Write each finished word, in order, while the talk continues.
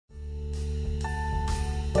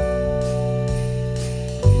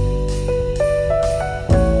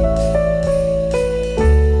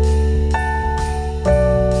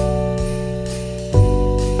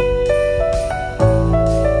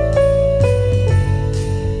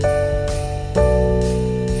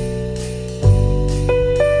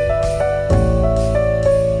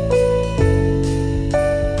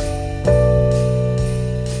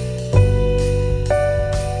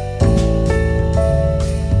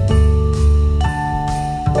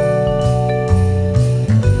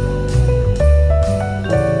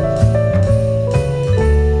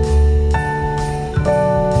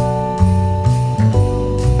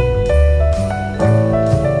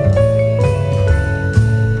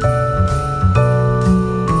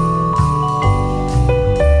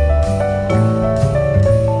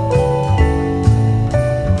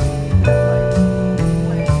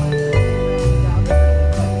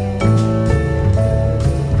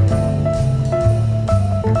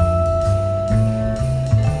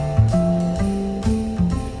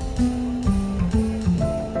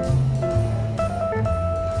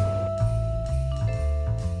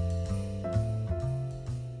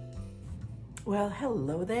Well,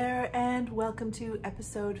 hello there and welcome to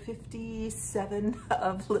episode 57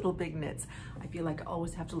 of Little Big Knits. I feel like I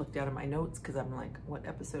always have to look down at my notes because I'm like, what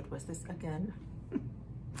episode was this again?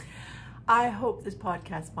 I hope this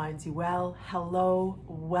podcast finds you well. Hello,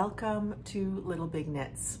 welcome to Little Big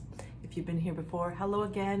Knits. If you've been here before, hello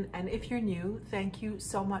again. And if you're new, thank you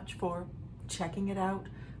so much for checking it out,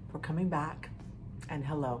 for coming back, and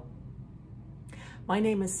hello. My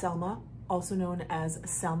name is Selma, also known as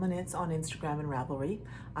Selma Knits on Instagram and Ravelry.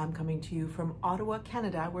 I'm coming to you from Ottawa,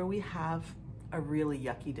 Canada, where we have a really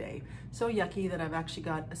yucky day. So yucky that I've actually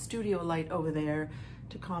got a studio light over there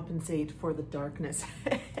to compensate for the darkness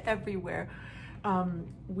everywhere.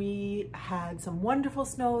 We had some wonderful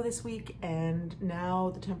snow this week, and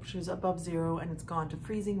now the temperature's above zero and it's gone to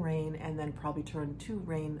freezing rain and then probably turn to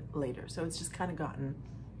rain later. So it's just kind of gotten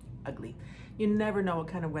ugly. You never know what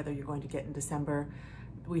kind of weather you're going to get in December.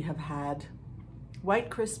 We have had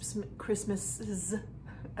white Christmases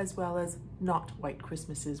as well as not white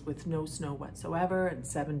Christmases with no snow whatsoever and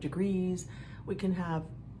 7 degrees. We can have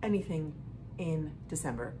anything in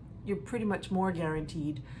December. You're pretty much more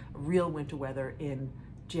guaranteed real winter weather in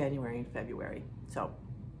January and February. So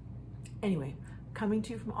anyway, coming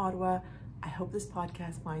to you from Ottawa, I hope this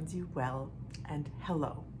podcast finds you well, and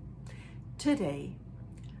hello. Today,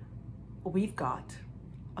 we've got,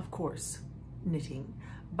 of course, knitting,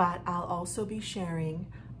 but I'll also be sharing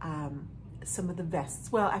some of the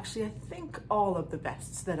vests. Well, actually, I think all of the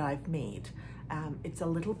vests that I've made. It's a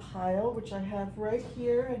little pile, which I have right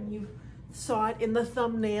here, and you saw it in the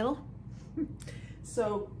thumbnail.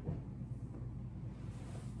 So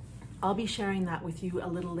I'll be sharing that with you a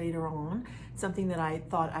little later on, something that I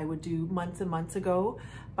thought I would do months and months ago.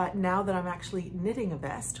 But now that I'm actually knitting a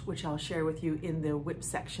vest, which I'll share with you in the whip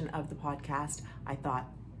section of the podcast, I thought,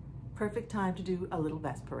 perfect time to do a little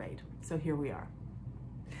vest parade. So here we are.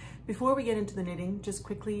 Before we get into the knitting, just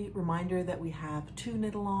quickly reminder that we have 2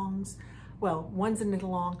 knit-alongs. Well, one's a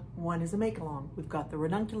knit-along, one is a make-along. We've got the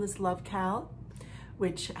Ranunculus Love Cal,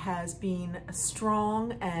 which has been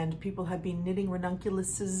strong and people have been knitting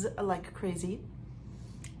ranunculuses like crazy.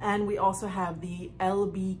 And we also have the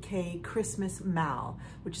LBK Christmas Mal,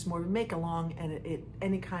 which is more of a make-along, and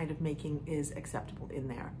any kind of making is acceptable in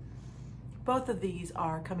there. Both of these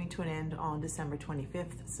are coming to an end on December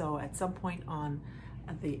 25th. So at some point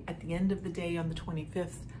at the end of the day on the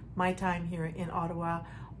 25th, my time here in Ottawa,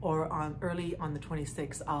 or early on the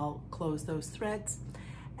 26th, I'll close those threads,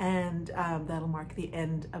 and that'll mark the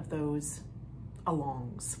end of those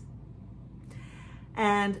alongs.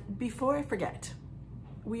 And before I forget,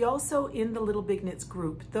 we also, in the Little Big Knits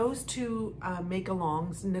group, those 2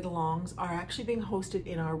 make-alongs, knit-alongs, are actually being hosted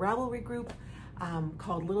in our Ravelry group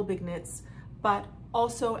called Little Big Knits, but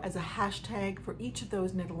also as a hashtag for each of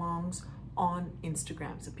those knit-alongs on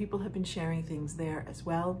Instagram. So people have been sharing things there as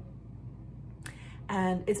well.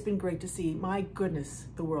 And it's been great to see. My goodness,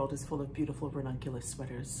 the world is full of beautiful ranunculus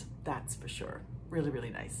sweaters. That's for sure. Really,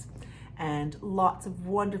 really nice. And lots of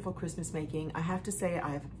wonderful Christmas making. I have to say,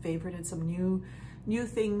 I've favorited some new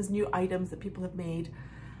things, new items that people have made.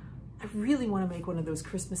 I really want to make one of those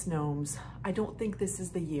Christmas gnomes. I don't think this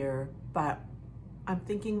is the year, but I'm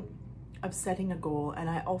thinking of setting a goal, and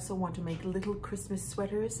I also want to make little Christmas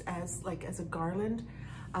sweaters as a garland.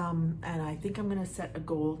 And I think I'm gonna set a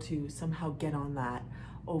goal to somehow get on that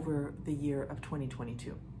over the year of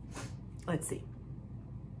 2022. Let's see.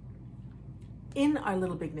 In our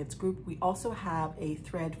Little Big Knits group, we also have a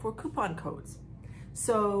thread for coupon codes.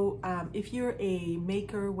 So if you're a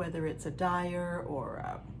maker, whether it's a dyer or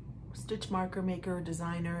a stitch marker maker,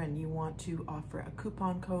 designer, and you want to offer a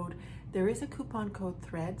coupon code, there is a coupon code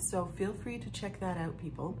thread, so feel free to check that out,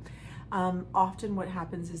 people. Often what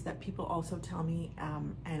happens is that people also tell me,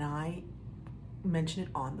 and I mention it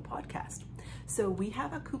on the podcast. So we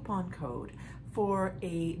have a coupon code for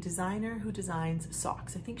a designer who designs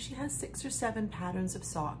socks. I think she has 6 or 7 patterns of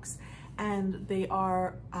socks, and they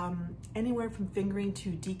are anywhere from fingering to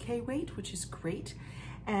DK weight, which is great.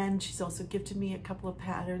 And she's also gifted me a couple of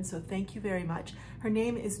patterns, so thank you very much. Her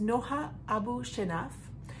name is Noha Abu Shenaf,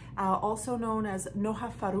 also known as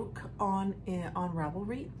Noha Farouk on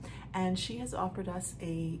Ravelry, and she has offered us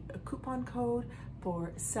a coupon code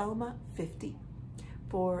for Selma 50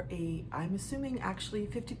 for I'm assuming actually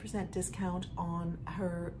 50% discount on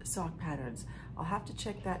her sock patterns. I'll have to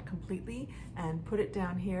check that completely and put it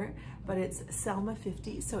down here, but it's Selma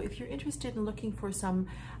 50. So if you're interested in looking for some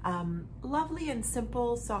lovely and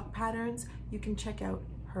simple sock patterns, you can check out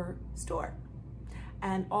her store.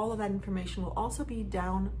 And all of that information will also be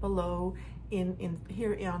down below in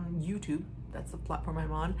here on YouTube. That's the platform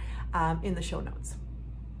I'm on, in the show notes.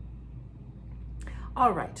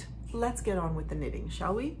 All right, let's get on with the knitting,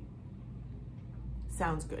 shall we?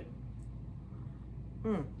 Sounds good.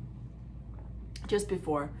 Just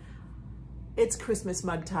before, it's Christmas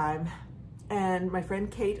mug time, and my friend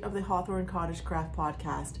Kate of the Hawthorne Cottage Craft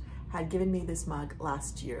podcast had given me this mug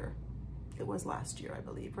last year. It was last year, I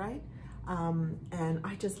believe, right? And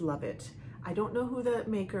I just love it. I don't know who the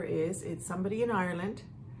maker is. It's somebody in Ireland,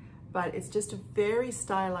 but it's just a very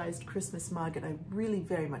stylized Christmas mug, and I really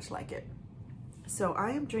very much like it. So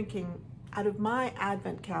I am drinking out of my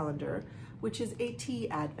Advent calendar, which is a tea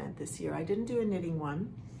Advent this year. I didn't do a knitting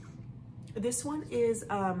one. This one is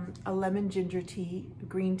a lemon ginger tea,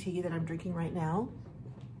 green tea that I'm drinking right now.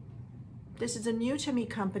 This is a new to me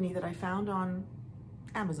company that I found on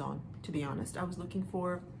Amazon, to be honest. I was looking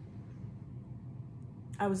for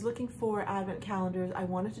Advent calendars. I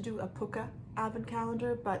wanted to do a Puka Advent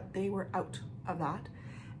calendar, but they were out of that.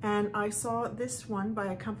 And I saw this one by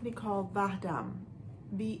a company called Vahdam,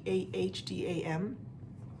 V-A-H-D-A-M.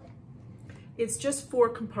 It's just 4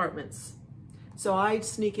 compartments. So I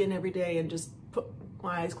sneak in every day and just put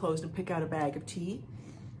my eyes closed and pick out a bag of tea.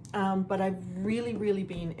 But I've really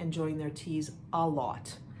been enjoying their teas a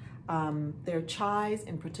lot. Their chais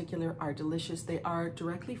in particular are delicious. They are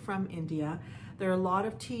directly from India. There are a lot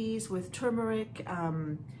of teas with turmeric.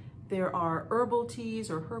 There are herbal teas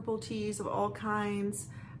or herbal teas of all kinds.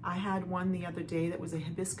 I had one the other day that was a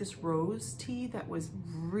hibiscus rose tea that was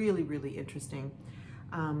really interesting.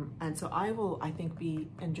 And so I will, I think, be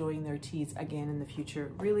enjoying their teas again in the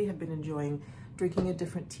future. Really have been enjoying drinking a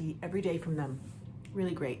different tea every day from them.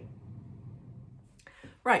 Really great.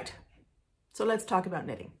 Right, so let's talk about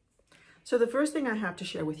knitting. So the first thing I have to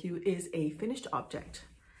share with you is a finished object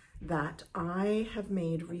that I have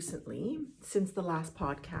made recently since the last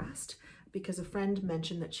podcast, because a friend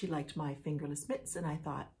mentioned that she liked my fingerless mitts, and I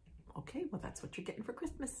thought, okay, well, that's what you're getting for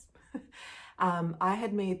Christmas. I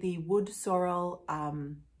had made the wood sorrel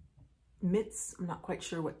mitts. I'm not quite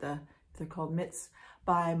sure what they're called, mitts,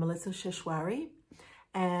 by Melissa Shishwari,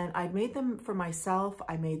 and I'd made them for myself.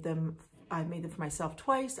 I made them for myself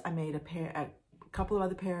twice. I made a couple of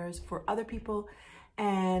other pairs for other people,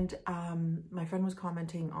 and my friend was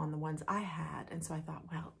commenting on the ones I had, and so I thought,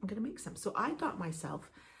 well, I'm gonna make some. So I got myself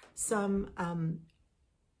some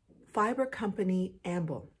Fiber Company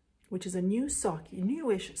Amble, which is a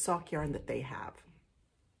newish sock yarn that they have.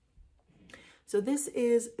 So this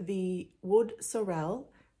is the wood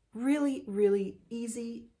sorrel, really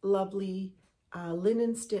easy, lovely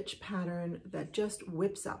linen stitch pattern that just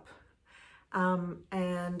whips up.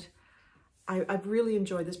 And I've really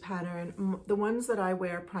enjoyed this pattern. The ones that I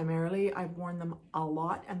wear primarily, I've worn them a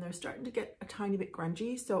lot, and they're starting to get a tiny bit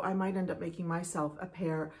grungy, so I might end up making myself a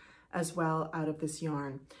pair as well out of this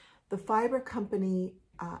yarn. The Fiber Company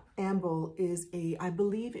Amble is I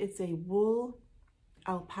believe it's a wool,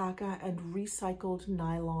 alpaca, and recycled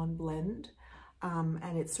nylon blend,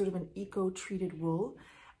 and it's sort of an eco-treated wool.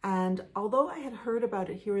 And although I had heard about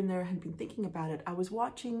it here and there, had been thinking about it, I was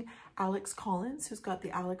watching Alex Collins, who's got the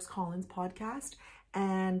Alex Collins podcast,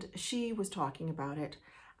 and she was talking about it.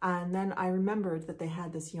 And then I remembered that they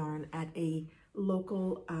had this yarn at a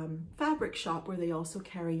local fabric shop where they also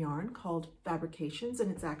carry yarn called Fabrications, and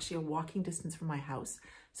it's actually a walking distance from my house.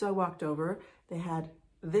 So I walked over. They had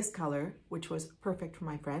this color, which was perfect for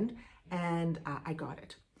my friend, and I got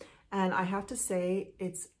it. And I have to say,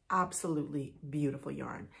 it's absolutely beautiful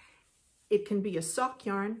yarn. It can be a sock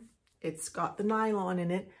yarn. It's got the nylon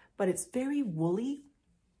in it, but it's very woolly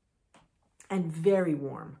and very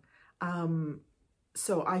warm.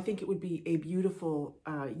 So I think it would be a beautiful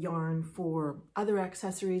yarn for other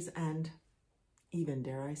accessories and even,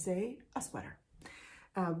 dare I say, a sweater.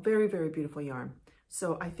 Very beautiful yarn.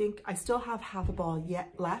 So I think I still have half a ball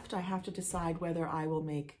yet left. I have to decide whether I will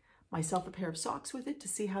make myself a pair of socks with it to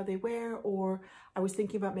see how they wear, or I was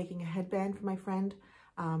thinking about making a headband for my friend.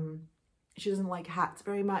 She doesn't like hats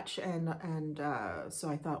very much, and so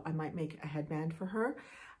I thought I might make a headband for her.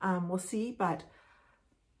 We'll see, but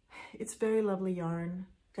it's very lovely yarn.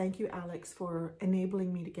 Thank you, Alex, for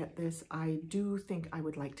enabling me to get this. I do think I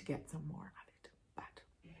would like to get some more of it, but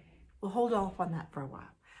we'll hold off on that for a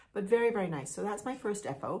while. But very nice. So that's my first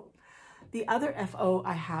FO. The other FO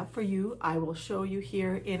I have for you, I will show you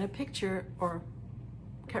here in a picture, or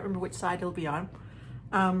can't remember which side it'll be on.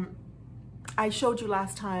 I showed you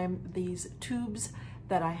last time these tubes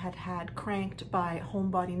that I had cranked by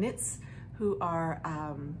Homebody Knits, who are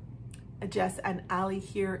Jess and Ali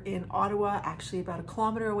here in Ottawa, actually about 1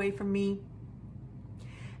 kilometer away from me.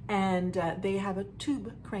 And they have a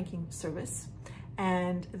tube cranking service,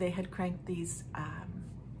 and they had cranked these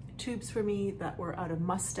tubes for me that were out of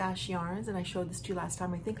mustache yarns, and I showed this to you last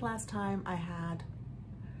time. I think last time I had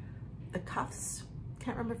the cuffs.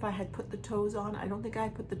 Can't remember if I had put the toes on. I don't think I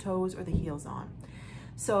had put the toes or the heels on.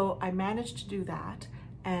 So I managed to do that,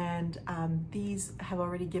 and these have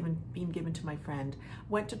already been given to my friend.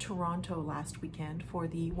 Went to Toronto last weekend for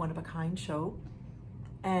the One of a Kind show,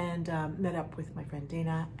 and met up with my friend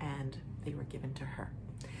Dana, and they were given to her.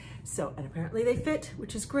 So, and apparently they fit,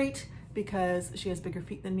 which is great because she has bigger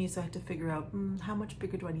feet than me, so I had to figure out how much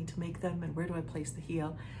bigger do I need to make them and where do I place the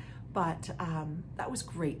heel. But that was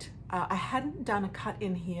great. I hadn't done a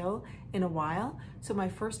cut-in heel in a while, so my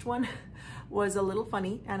first one was a little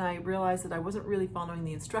funny, and I realized that I wasn't really following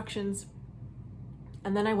the instructions.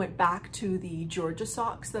 And then I went back to the Georgia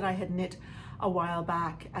socks that I had knit a while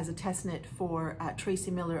back as a test knit for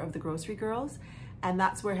Tracy Miller of the Grocery Girls, and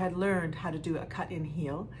that's where I had learned how to do a cut-in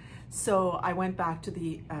heel. So I went back to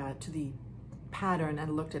the pattern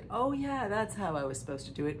and looked at, oh yeah, that's how I was supposed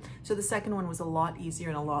to do it. So the second one was a lot easier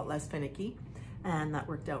and a lot less finicky, and that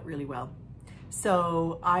worked out really well.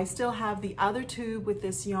 So I still have the other tube with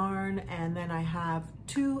this yarn, and then I have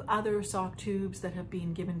 2 other sock tubes that have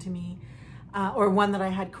been given to me, or one that I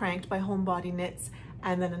had cranked by Homebody Knits,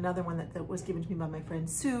 and then another one that was given to me by my friend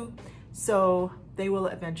Sue. So they will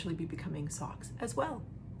eventually be becoming socks as well.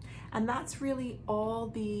 And that's really all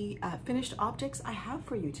the finished objects I have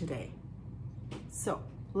for you today. So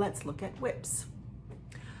let's look at whips.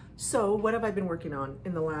 So what have I been working on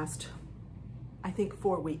in the last, I think,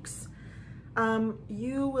 4 weeks?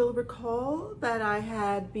 You will recall that I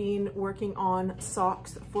had been working on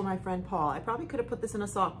socks for my friend Paul. I probably could have put this in a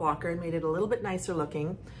sock blocker and made it a little bit nicer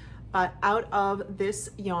looking, but out of this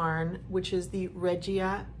yarn, which is the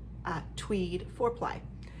Regia Tweed 4-ply.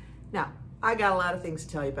 Now, I got a lot of things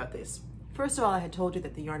to tell you about this. First of all, I had told you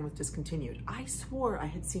that the yarn was discontinued. I swore I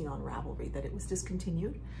had seen on Ravelry that it was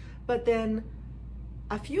discontinued, but then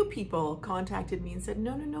a few people contacted me and said,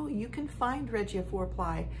 no, no, no, you can find Regia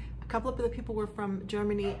 4-ply. A couple of the people were from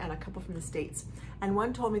Germany and a couple from the States. And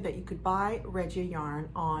one told me that you could buy Regia yarn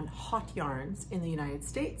on Hot Yarns in the United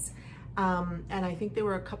States. And I think there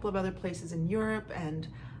were a couple of other places in Europe, and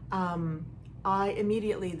I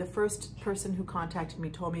immediately, the first person who contacted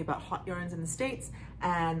me told me about Hot Yarns in the States,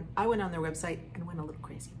 and I went on their website and went a little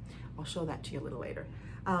crazy. I'll show that to you a little later.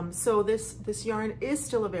 So this yarn is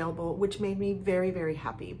still available, which made me very, very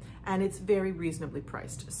happy, and it's very reasonably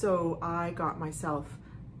priced. So I got myself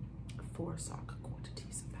 4 sock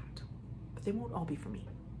quantities of that, but they won't all be for me.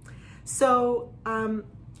 So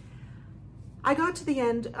I got to the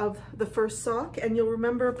end of the first sock, and you'll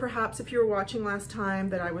remember perhaps if you were watching last time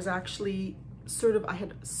that I was actually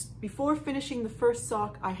before finishing the first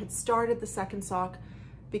sock, I had started the second sock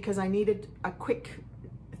because I needed a quick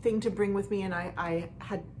thing to bring with me, and I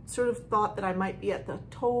had sort of thought that I might be at the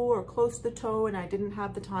toe or close to the toe, and I didn't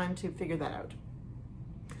have the time to figure that out.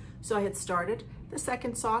 So I had started the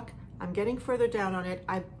second sock. I'm getting further down on it.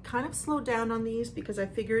 I've kind of slowed down on these because I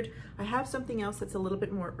figured I have something else that's a little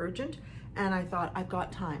bit more urgent, and I thought I've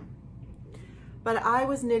got time. But I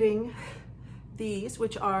was knitting these,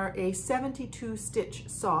 which are a 72 stitch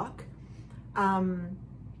sock,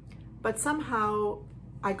 but somehow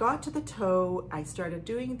I got to the toe, I started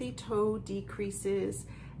doing the toe decreases,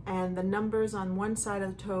 and the numbers on one side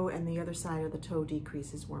of the toe and the other side of the toe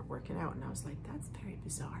decreases weren't working out, and I was like, that's very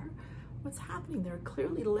bizarre. What's happening? There are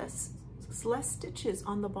clearly less stitches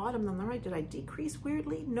on the bottom than the right. Did I decrease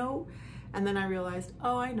weirdly? No. And then I realized,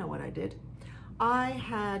 oh, I know what I did. I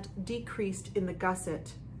had decreased in the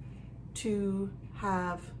gusset to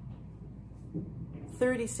have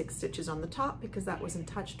 36 stitches on the top because that wasn't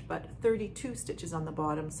touched, but 32 stitches on the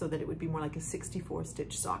bottom so that it would be more like a 64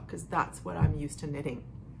 stitch sock, because that's what I'm used to knitting.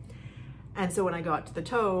 And so when I got to the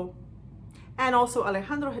toe, and also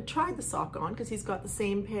Alejandro had tried the sock on because he's got the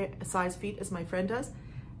same size feet as my friend does,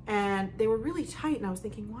 and they were really tight, and I was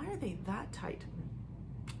thinking, why are they that tight?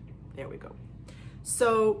 There we go.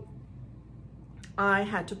 So I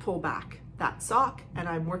had to pull back that sock, and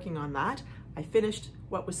I'm working on that. I finished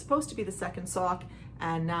what was supposed to be the second sock,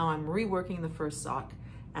 and now I'm reworking the first sock,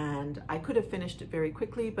 and I could have finished it very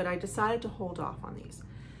quickly, but I decided to hold off on these.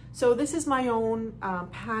 So this is my own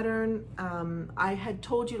pattern. I had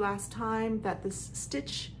told you last time that this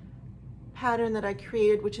stitch pattern that I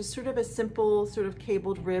created, which is sort of a simple sort of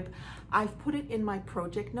cabled rib, I've put it in my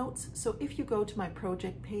project notes. So if you go to my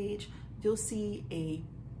project page, you'll see a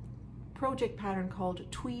project pattern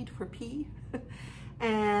called Tweed for P.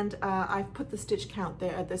 And I've put the stitch count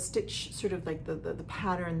there, the stitch sort of like the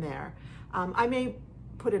pattern there. I may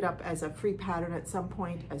put it up as a free pattern at some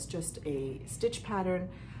point as just a stitch pattern.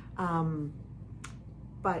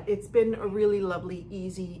 But it's been a really lovely,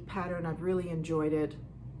 easy pattern. I've really enjoyed it.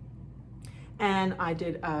 And I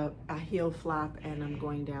did a heel flap, and I'm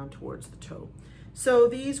going down towards the toe. So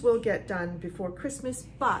these will get done before Christmas,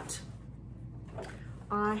 but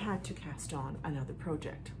I had to cast on another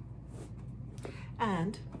project.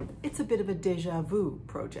 And it's a bit of a déjà vu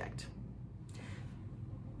project.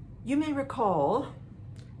 You may recall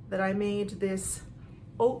that I made this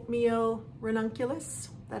oatmeal ranunculus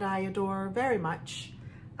that I adore very much.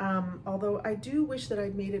 Although I do wish that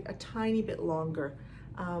I'd made it a tiny bit longer.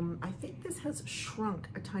 I think this has shrunk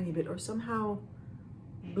a tiny bit or somehow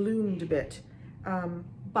bloomed a bit.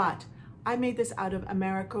 But I made this out of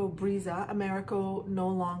Americo Brisa. Americo no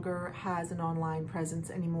longer has an online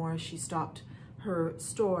presence anymore. She stopped her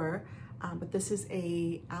store, but this is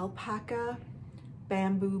a alpaca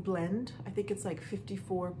bamboo blend. I think it's like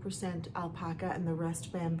 54% alpaca and the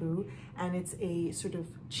rest bamboo, and it's a sort of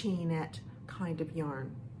chainette kind of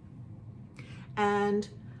yarn. And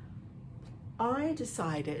I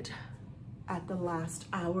decided at the last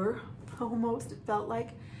hour, almost, it felt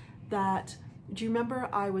like, that, do you remember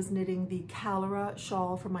I was knitting the Calera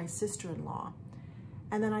shawl for my sister-in-law?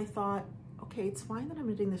 And then I thought, okay, it's fine that I'm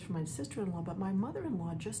knitting this for my sister-in-law, but my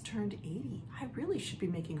mother-in-law just turned 80. I really should be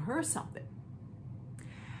making her something.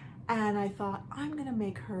 And I thought, I'm gonna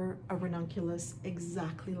make her a ranunculus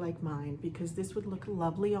exactly like mine, because this would look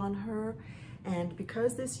lovely on her. And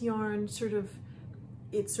because this yarn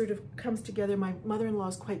it sort of comes together, my mother-in-law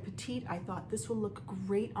is quite petite, I thought this will look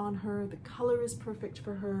great on her. The color is perfect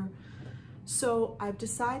for her. So I've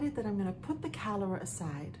decided that I'm gonna put the Calera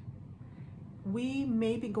aside. We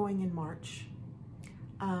may be going in March.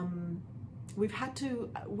 We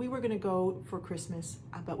were gonna go for Christmas,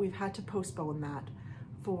 but we've had to postpone that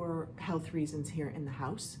for health reasons here in the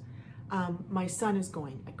house. My son is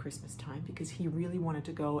going at Christmas time because he really wanted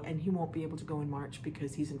to go, and he won't be able to go in March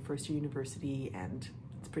because he's in first year university and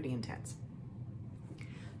it's pretty intense.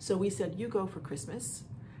 So we said, you go for Christmas,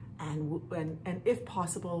 and if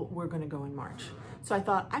possible, we're gonna go in March. So I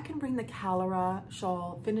thought I can bring the Calera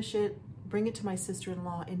shawl, finish it, bring it to my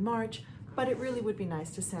sister-in-law in March, but it really would be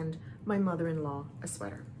nice to send my mother-in-law a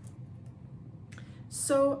sweater.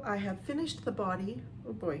 So I have finished the body.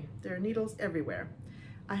 Oh boy, there are needles everywhere.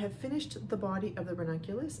 I have finished the body of the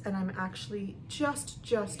ranunculus, and I'm actually just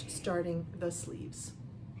starting the sleeves.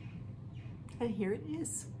 And here it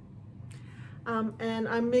is. And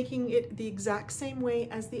I'm making it the exact same way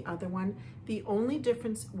as the other one. The only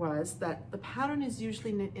difference was that the pattern is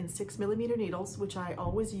usually knit in 6mm needles, which I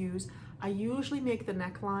always use. I usually make the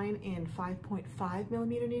neckline in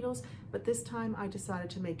 5.5mm needles, but this time I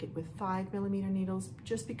decided to make it with 5mm needles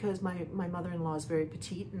just because my mother-in-law is very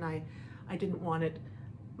petite, and I didn't want it.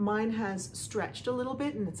 Mine has stretched a little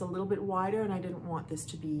bit and it's a little bit wider, and I didn't want this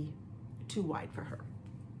to be too wide for her.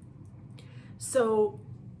 So,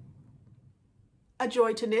 a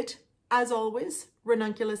joy to knit, as always,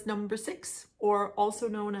 ranunculus number 6, or also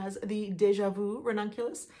known as the Déjà Vu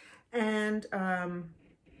ranunculus. And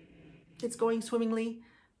it's going swimmingly.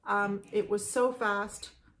 It was so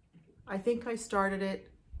fast. I think I started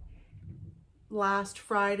it last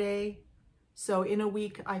Friday. So in a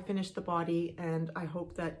week I finished the body, and I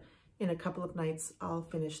hope that in a couple of nights I'll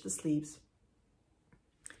finish the sleeves.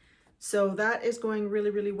 So that is going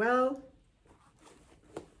really well.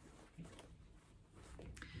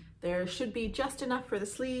 There should be just enough for the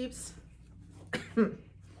sleeves.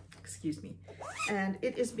 Excuse me. And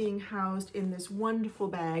it is being housed in this wonderful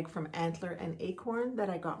bag from Antler and Acorn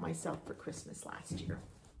that I got myself for Christmas last year.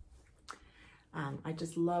 I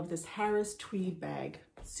just love this Harris tweed bag.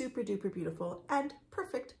 Super duper beautiful and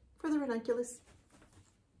perfect for the ranunculus.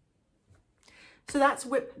 So that's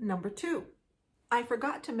WIP number 2. I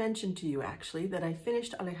forgot to mention to you actually that I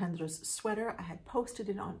finished Alejandro's sweater. I had posted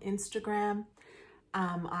it on Instagram.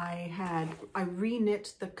 I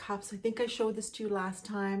re-knit the cuffs. I think I showed this to you last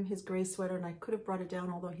time, his gray sweater, and I could have brought it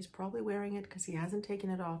down, although he's probably wearing it because he hasn't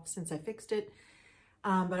taken it off since I fixed it.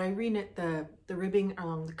 But I re-knit the ribbing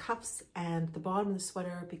along the cuffs and the bottom of the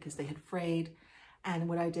sweater because they had frayed. And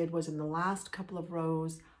what I did was in the last couple of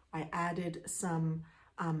rows, I added some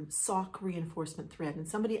sock reinforcement thread. And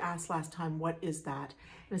somebody asked last time, what is that?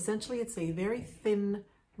 And essentially it's a very thin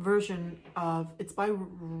version of, it's by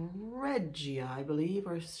Regia, I believe,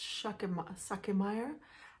 or Sakemeyer.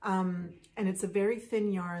 And it's a very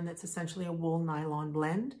thin yarn that's essentially a wool nylon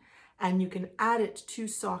blend. And you can add it to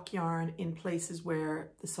sock yarn in places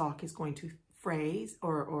where the sock is going to fray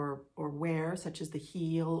or wear, such as the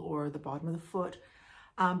heel or the bottom of the foot.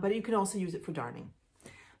 But you can also use it for darning.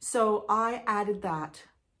 So I added that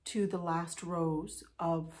to the last rows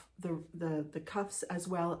of the cuffs, as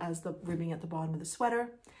well as the ribbing at the bottom of the sweater,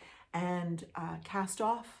 and cast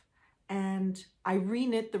off. and I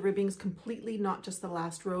reknit the ribbings completely, not just the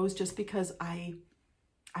last rows, just because I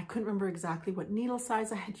couldn't remember exactly what needle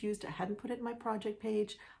size I had used. I hadn't put it in my project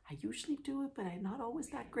page. I usually do it, but I'm not always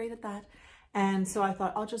that great at that. And so I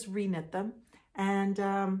thought I'll just reknit them. And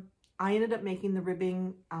I ended up making the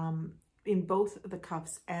ribbing in both the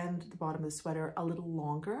cuffs and the bottom of the sweater a little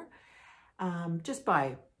longer, just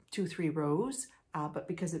by 2-3 rows. But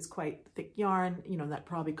because it's quite thick yarn, you know, that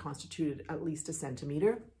probably constituted at least a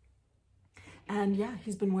centimeter. And yeah,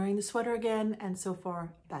 he's been wearing the sweater again, and so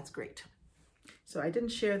far that's great. So I didn't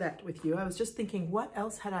share that with you. I was just thinking, what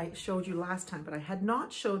else had I showed you last time, but I had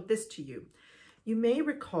not showed this to you. You may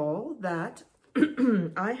recall that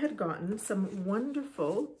I had gotten some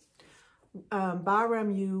wonderful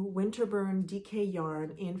Bahramu Winterburn DK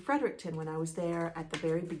yarn in Fredericton when I was there at the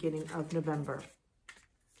very beginning of November.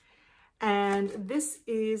 And this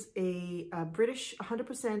is a British,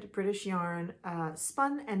 100% British yarn,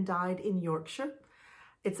 spun and dyed in Yorkshire.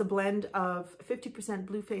 It's a blend of 50%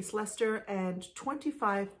 Blueface Leicester and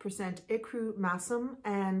 25% Ecru Massam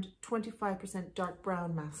and 25% dark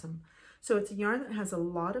brown Massam. So it's a yarn that has a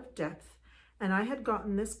lot of depth. And I had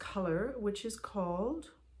gotten this color, which is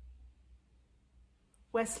called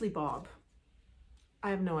Wesley Bob.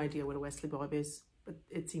 I have no idea what a Wesley Bob is, but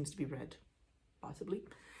it seems to be red, possibly.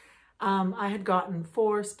 I had gotten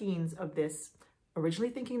 4 skeins of this,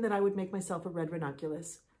 originally thinking that I would make myself a red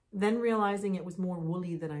ranunculus, then realizing it was more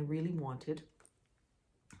woolly than I really wanted.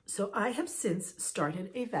 So I have since started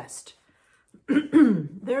a vest.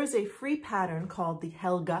 There is a free pattern called the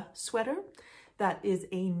Helga sweater that is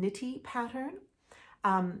a knitty pattern,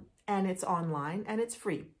 and it's online and it's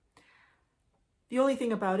free. The only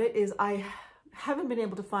thing about it is I haven't been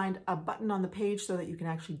able to find a button on the page so that you can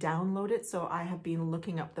actually download it. So I have been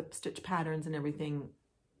looking up the stitch patterns and everything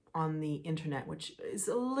on the internet, which is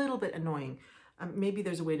a little bit annoying. Maybe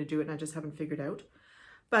there's a way to do it and I just haven't figured out.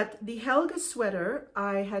 But the Helga sweater,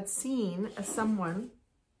 I had seen someone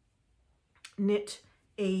knit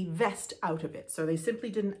a vest out of it. So they simply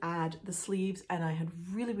didn't add the sleeves, and I had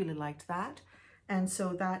really, really liked that. And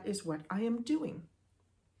so that is what I am doing.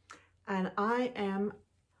 And I am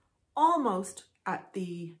almost at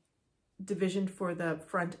the division for the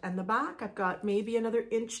front and the back. I've got maybe another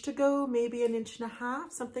inch to go, maybe 1.5 inches,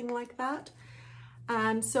 something like that.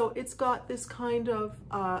 And so it's got this kind of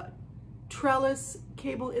trellis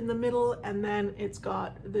cable in the middle, and then it's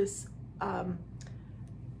got this kind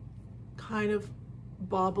of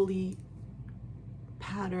bobbly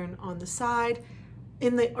pattern on the side.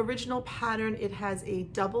 In the original pattern, it has a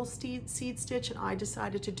double seed stitch, and I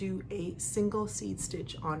decided to do a single seed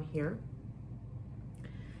stitch on here.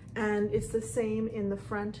 And it's the same in the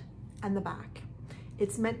front and the back.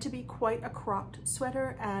 It's meant to be quite a cropped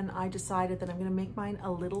sweater, and I decided that I'm going to make mine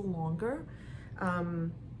a little longer.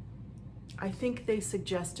 I think they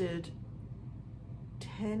suggested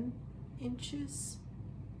 10 inches,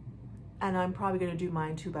 and I'm probably going to do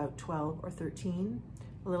mine to about 12 or 13,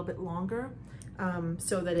 a little bit longer.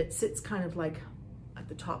 So that it sits kind of like at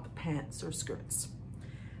the top of pants or skirts.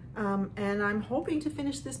 And I'm hoping to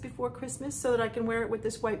finish this before Christmas so that I can wear it with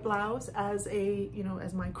this white blouse as a, you know,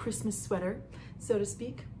 as my Christmas sweater, so to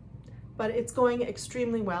speak. But it's going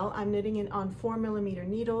extremely well. I'm knitting it on 4mm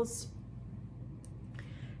needles,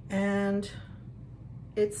 and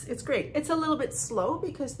it's great. It's a little bit slow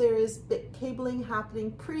because there is bit cabling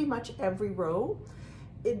happening pretty much every row.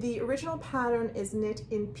 The original pattern is knit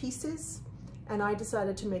in pieces, and I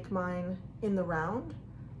decided to make mine in the round.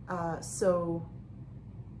 So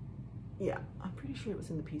yeah, I'm pretty sure it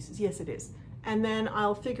was in the pieces. Yes, it is. And then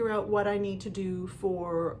I'll figure out what I need to do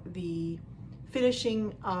for the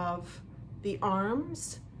finishing of the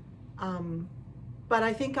arms. But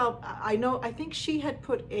I think I think she had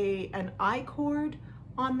put an I-cord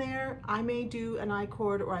on there. I may do an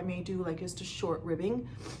I-cord, or I may do like just a short ribbing.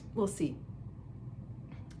 We'll see.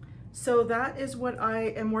 So that is what I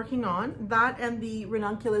am working on. That and the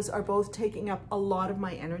ranunculus are both taking up a lot of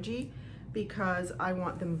my energy because I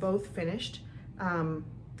want them both finished.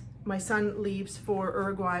 My son leaves for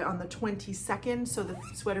Uruguay on the 22nd, so the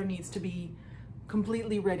sweater needs to be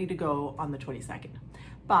completely ready to go on the 22nd.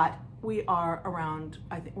 But we are around,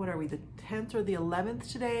 I think, what are we, the 10th or the 11th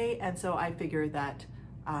today? And so I figure that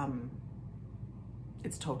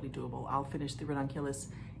it's totally doable. I'll finish the ranunculus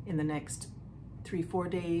in the next 3-4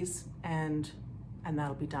 days, and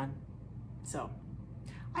that'll be done. So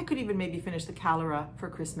I could even maybe finish the Calera for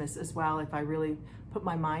Christmas as well if I really put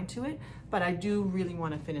my mind to it, but I do really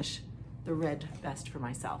want to finish the red vest for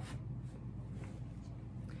myself.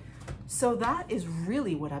 So that is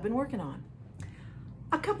really what I've been working on.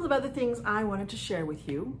 A couple of other things I wanted to share with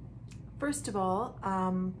you. First of all,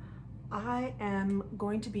 I am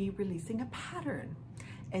going to be releasing a pattern.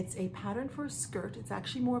 It's a pattern for a skirt. It's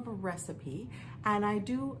actually more of a recipe, and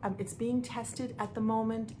it's being tested at the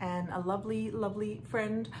moment, and a lovely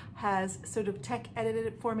friend has sort of tech edited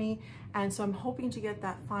it for me, and so I'm hoping to get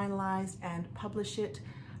that finalized and publish it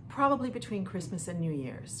probably between Christmas and New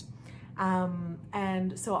Year's.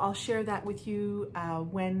 And so I'll share that with you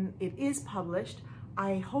when it is published.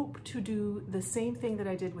 I hope to do the same thing that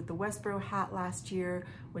I did with the Westboro hat last year,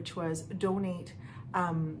 which was donate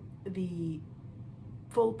the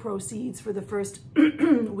full proceeds for the first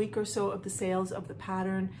week or so of the sales of the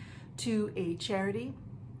pattern to a charity.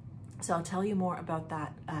 So I'll tell you more about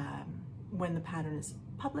that when the pattern is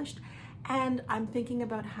published. And I'm thinking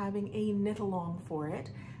about having a knit along for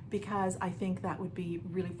it because I think that would be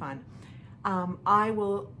really fun. I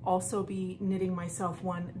will also be knitting myself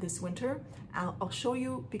one this winter. I'll show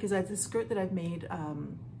you, because it's a skirt that I've made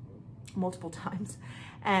multiple times,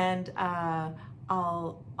 and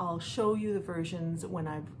I'll show you the versions when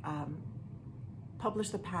I've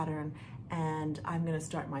published the pattern, and I'm going to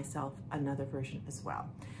start myself another version as well.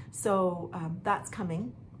 So that's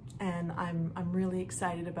coming, and I'm really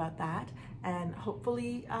excited about that, and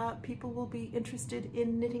hopefully people will be interested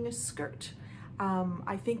in knitting a skirt.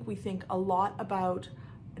 I think we think a lot about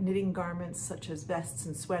knitting garments such as vests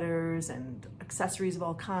and sweaters and accessories of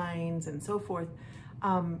all kinds and so forth.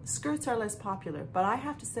 Skirts are less popular, but I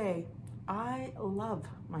have to say, I love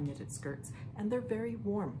my knitted skirts, and they're very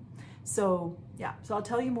warm. So yeah, so I'll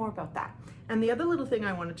tell you more about that. And the other little thing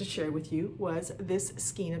I wanted to share with you was this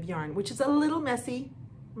skein of yarn, which is a little messy,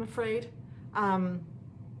 I'm afraid.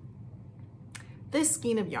 This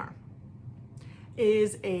skein of yarn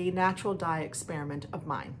is a natural dye experiment of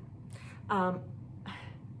mine.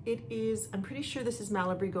 It is, I'm pretty sure this is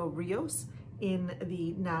Malabrigo Rios in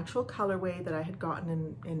the natural colorway that I had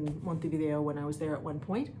gotten in Montevideo when I was there at one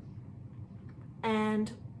point.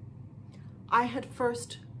 And I had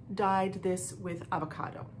first dyed this with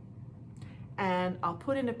avocado. And I'll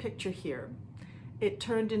put in a picture here. It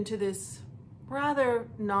turned into this rather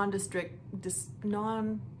nondescript,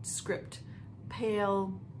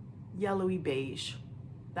 pale, yellowy beige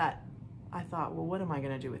that I thought, well, what am I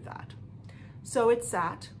going to do with that? So it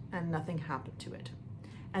sat and nothing happened to it.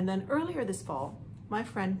 And then earlier this fall, my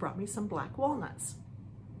friend brought me some black walnuts.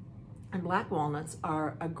 And black walnuts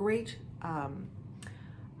are a great,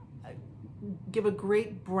 give a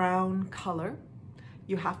great brown color.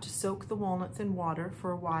 You have to soak the walnuts in water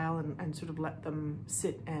for a while and sort of let them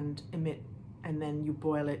sit and emit, and then you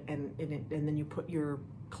boil it and then you put your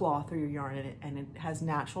cloth or your yarn in it, and it has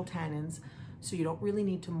natural tannins, so you don't really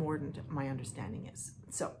need to mordant, my understanding is.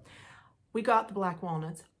 So we got the black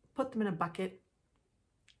walnuts, put them in a bucket,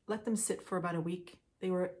 let them sit for about a week. They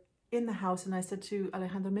were in the house, and I said to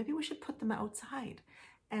Alejandro, maybe we should put them outside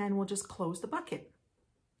and we'll just close the bucket.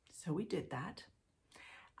 So we did that.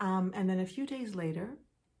 And then a few days later,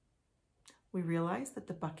 we realized that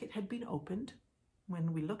the bucket had been opened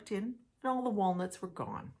when we looked in, and all the walnuts were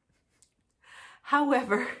gone.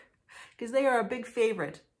 However, because they are a big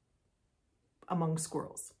favorite among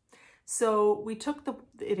squirrels. So we took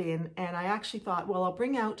it in, and I actually thought, well, I'll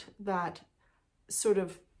bring out that sort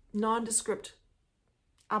of nondescript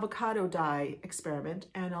avocado dye experiment,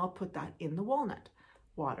 and I'll put that in the walnut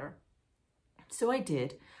water. So I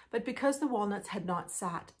did, but because the walnuts had not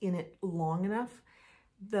sat in it long enough,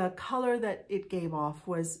 the color that it gave off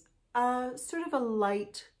was sort of a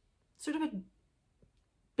light, sort of a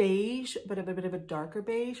beige, but a bit of a darker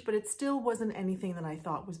beige, but it still wasn't anything that I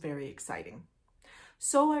thought was very exciting.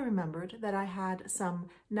 So I remembered that I had some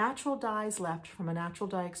natural dyes left from a natural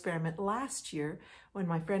dye experiment last year when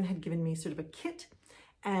my friend had given me sort of a kit,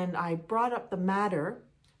 and I brought up the madder.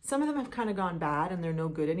 Some of them have kind of gone bad and they're no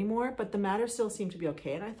good anymore, but the madder still seemed to be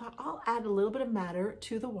okay. And I thought, I'll add a little bit of madder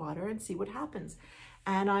to the water and see what happens.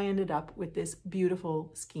 And I ended up with this beautiful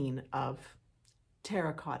skein of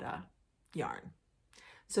terracotta yarn.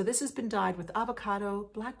 So this has been dyed with avocado,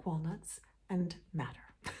 black walnuts, and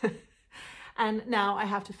madder. And now I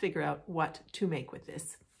have to figure out what to make with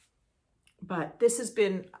this. But this has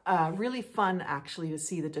been really fun, actually, to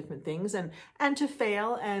see the different things and to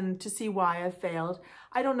fail and to see why I've failed.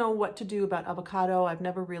 I don't know what to do about avocado. I've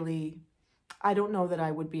never really, I don't know that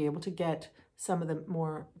I would be able to get some of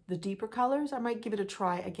the deeper colors. I might give it a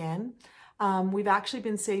try again. We've actually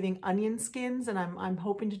been saving onion skins, and I'm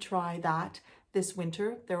hoping to try that this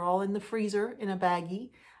winter. They're all in the freezer in a baggie.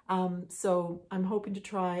 So I'm hoping to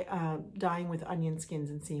try dyeing with onion skins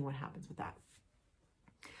and seeing what happens with that.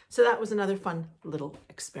 So that was another fun little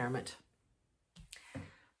experiment.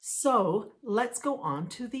 So let's go on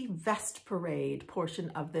to the vest parade portion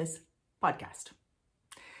of this podcast.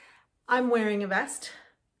 I'm wearing a vest,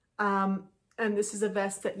 and this is a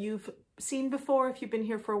vest that you've seen before if you've been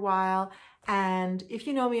here for a while, and if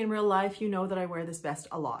you know me in real life, you know that I wear this vest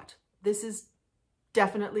a lot. This is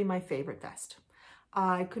definitely my favorite vest.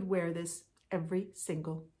 I could wear this every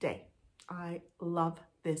single day. I love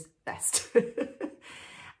this vest.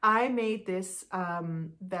 I made this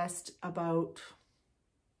vest about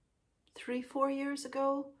 3-4 years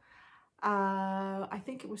ago. I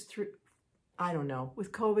think it was I don't know.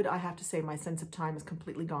 With COVID, I have to say my sense of time is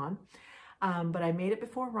completely gone. But I made it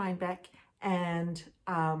before Rhinebeck, and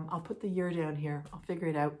I'll put the year down here. I'll figure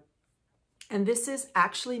it out. And this is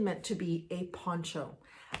actually meant to be a poncho.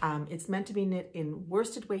 It's meant to be knit in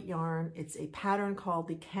worsted weight yarn. It's a pattern called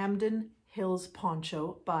the Camden Hills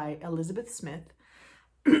Poncho by Elizabeth Smith.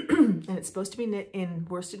 And it's supposed to be knit in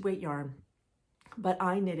worsted weight yarn, but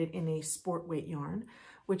I knit it in a sport weight yarn,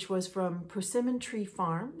 which was from Persimmon Tree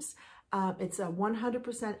Farms. It's a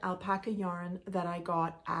 100% alpaca yarn that I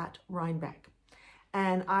got at Rhinebeck.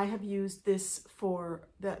 And I have used this for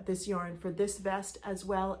this yarn for this vest, as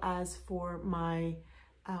well as for my,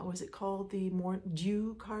 was it called the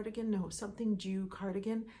Dew cardigan? No, something Dew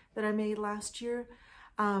cardigan that I made last year.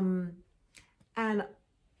 And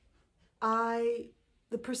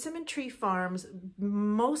the Persimmon Tree Farms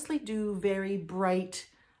mostly do very bright,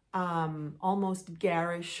 almost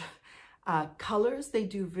garish colors. They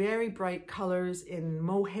do very bright colors in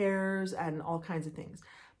mohairs and all kinds of things.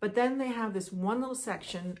 But then they have this one little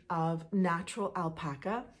section of natural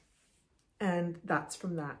alpaca, and that's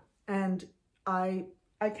from that. And I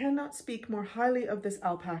cannot speak more highly of this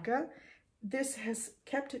alpaca. This has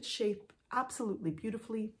kept its shape absolutely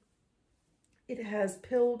beautifully. It has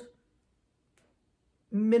pilled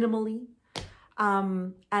minimally,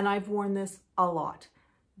 and I've worn this a lot.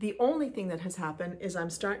 The only thing that has happened is I'm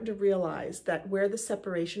starting to realize that where the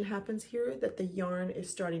separation happens here, that the yarn is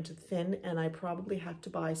starting to thin, and I probably have to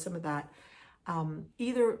buy some of that.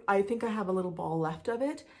 Either, I think I have a little ball left of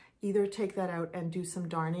it, either take that out and do some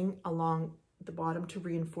darning along the bottom to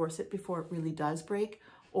reinforce it before it really does break,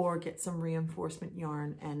 or get some reinforcement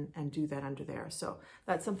yarn and do that under there. So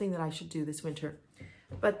that's something that I should do this winter.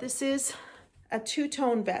 But this is a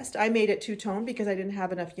two-tone vest. I made it two-tone because I didn't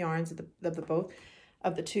have enough yarns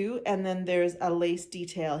of the two, and then there's a lace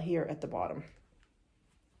detail here at the bottom.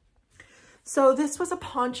 So this was a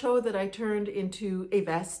poncho that I turned into a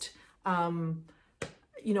vest.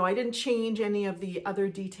 You know, I didn't change any of the other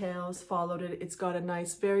details, followed it. It's got a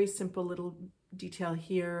nice, very simple little detail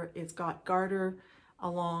here. It's got garter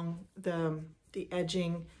along the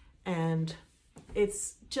edging, and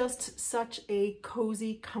it's just such a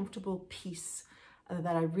cozy, comfortable piece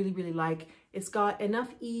that I really, really like. It's got enough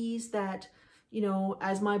ease that, you know,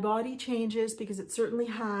 as my body changes, because it certainly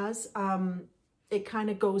has, it kind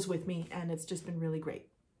of goes with me, and it's just been really great.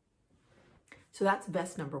 So that's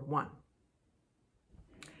vest number 1.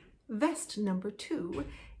 Vest number 2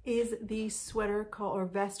 is the sweater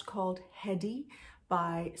vest called Hedy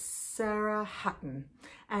by Sarah Hatton.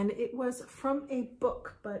 And it was from a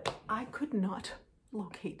book, but I could not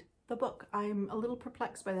locate the book. I'm a little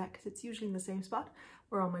perplexed by that because it's usually in the same spot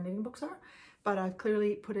where all my knitting books are, but I've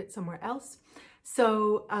clearly put it somewhere else.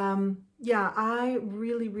 So yeah, I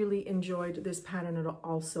really, really enjoyed this pattern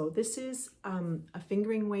also. This is a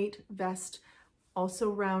fingering weight vest, also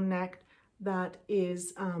round necked, that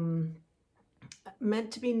is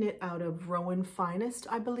meant to be knit out of Rowan Finest,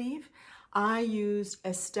 I believe. I used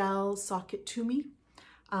Estelle Socket to Me,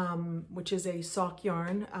 which is a sock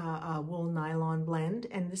yarn, a wool nylon blend,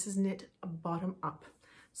 and this is knit bottom up.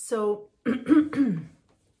 So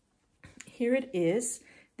here it is.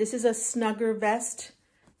 This is a snugger vest,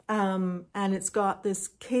 and it's got this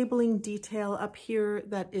cabling detail up here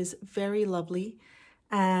that is very lovely.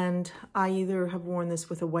 And I either have worn this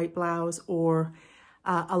with a white blouse or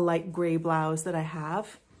a light gray blouse that I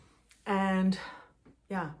have. And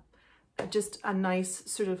yeah, just a nice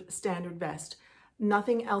sort of standard vest.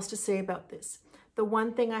 Nothing else to say about this. The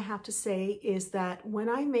one thing I have to say is that when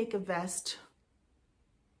I make a vest,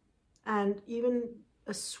 and even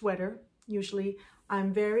a sweater, usually,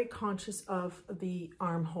 I'm very conscious of the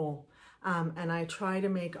armhole. And I try to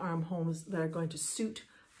make armholes that are going to suit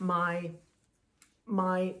my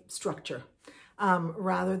structure,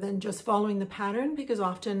 rather than just following the pattern, because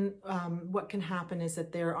often what can happen is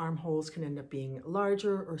that their armholes can end up being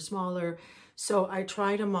larger or smaller. So I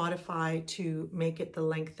try to modify to make it the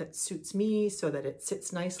length that suits me so that it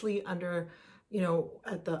sits nicely under, you know,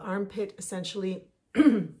 at the armpit essentially,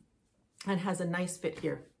 and has a nice fit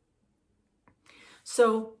here.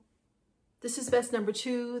 So this is vest number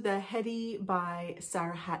 2, the Hedy by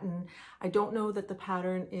Sarah Hatton. I don't know that the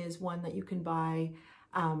pattern is one that you can buy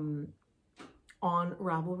on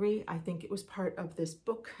Ravelry. I think it was part of this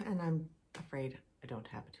book, and I'm afraid I don't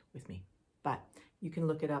have it with me, but you can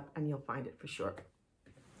look it up and you'll find it for sure.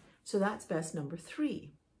 So that's vest number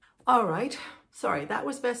 3. All right, sorry, that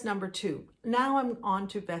was vest number 2. Now I'm on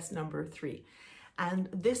to vest number 3. And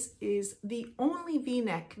this is the only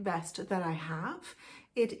V-neck vest that I have.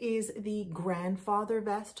 It is the Grandfather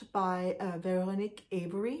vest by Veronique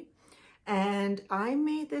Avery. And I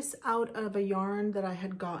made this out of a yarn that I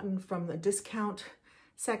had gotten from the discount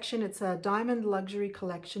section. It's a Diamond Luxury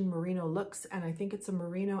Collection Merino Looks, and I think it's a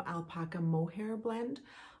Merino Alpaca Mohair blend.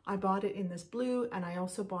 I bought it in this blue, and I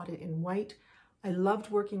also bought it in white. I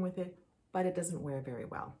loved working with it, but it doesn't wear very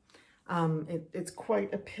well. It's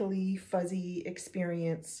quite a pilly, fuzzy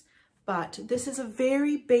experience, but this is a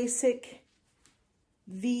very basic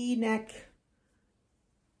V-neck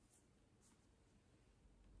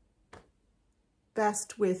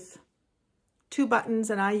vest with 2 buttons,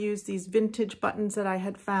 and I use these vintage buttons that I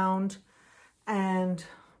had found, and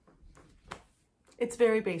it's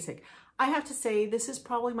very basic. I have to say, this is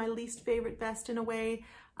probably my least favorite vest in a way.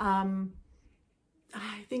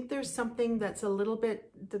 I think there's something that's a little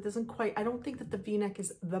bit, that doesn't quite, I don't think that the V-neck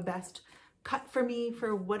is the best cut for me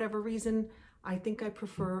for whatever reason. I think I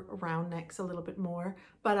prefer round necks a little bit more,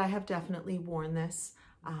 but I have definitely worn this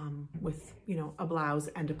with, you know, a blouse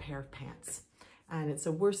and a pair of pants. And it's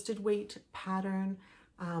a worsted weight pattern,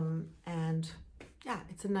 and yeah,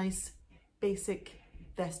 it's a nice basic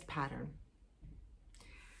vest pattern.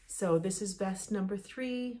 So this is vest number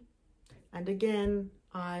 3, and again,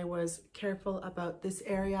 I was careful about this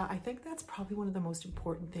area. I think that's probably one of the most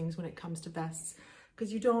important things when it comes to vests,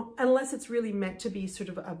 because you don't, unless it's really meant to be sort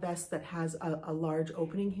of a vest that has a large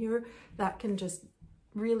opening here, that can just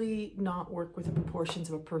really not work with the proportions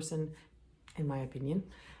of a person, in my opinion.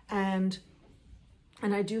 And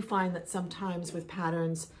I do find that sometimes with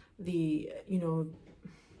patterns, the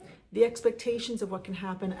expectations of what can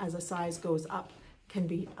happen as a size goes up can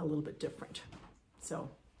be a little bit different. So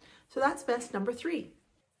that's vest number 3.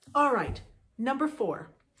 All right, number 4.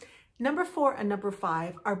 Number 4 and number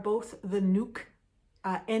 5 are both the Nuuk,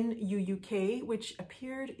 N-U-U-K, which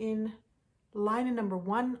appeared in line number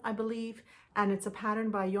 1, I believe, and it's a pattern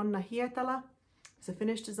by Jonna Hietala. It's a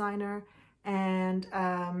Finnish designer, and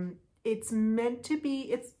it's meant to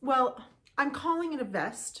be, well, I'm calling it a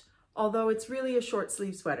vest, although it's really a short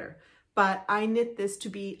sleeve sweater, but I knit this to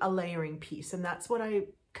be a layering piece, and that's what I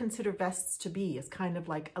consider vests to be, is kind of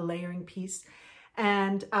like a layering piece.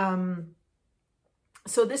 And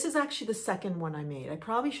so this is actually the second one I made. I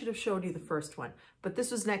probably should have showed you the first one, but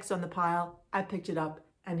this was next on the pile. I picked it up,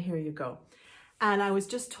 and here you go. And I was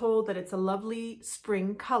just told that it's a lovely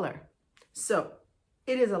spring color. So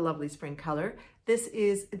it is a lovely spring color. This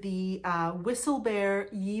is the Whistlebear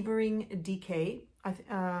Yevering DK.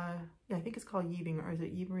 Yeah, I think it's called Yeving, or is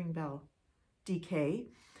it Yevering Bell DK?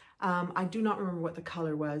 I do not remember what the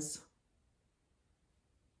color was.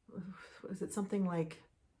 Was it something like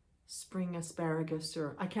spring asparagus,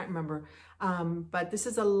 or I can't remember. But this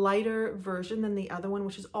is a lighter version than the other one,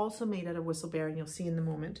 which is also made out of Whistlebear, and you'll see in a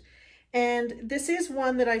moment. And this is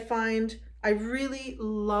one that I find, I really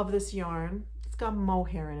love this yarn. It's got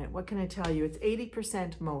mohair in it. What can I tell you? It's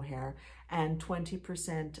 80% mohair and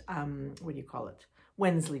 20%, what do you call it?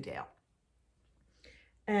 Wensleydale.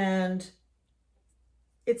 And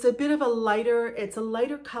it's a bit of a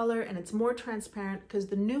lighter color, and it's more transparent because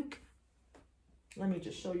the Nuuk, let me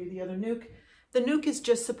just show you the other Nuuk. The Nuuk is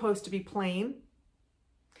just supposed to be plain,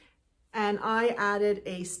 and I added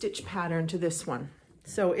a stitch pattern to this one.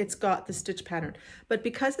 So it's got the stitch pattern, but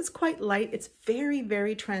because it's quite light, it's very,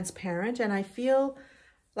 very transparent, and I feel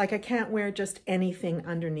like I can't wear just anything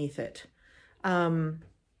underneath it.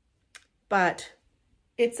 But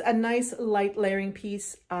it's a nice light layering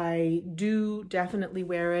piece. I do definitely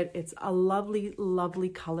wear it. It's a lovely, lovely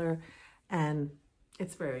color, and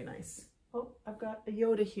it's very nice. Oh, I've got a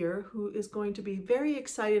Yoda here who is going to be very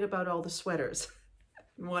excited about all the sweaters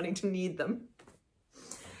and wanting to need them.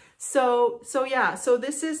 So yeah, so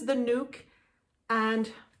this is the Nuuk,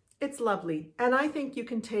 and it's lovely. And I think you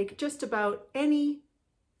can take just about any,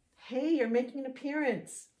 hey, you're making an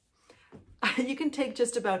appearance. You can take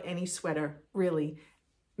just about any sweater, really,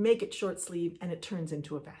 make it short sleeve, and it turns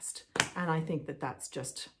into a vest. And I think that that's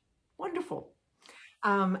just wonderful.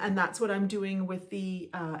 And that's what I'm doing with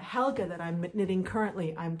the Helga that I'm knitting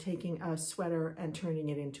currently. I'm taking a sweater and turning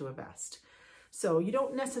it into a vest. So you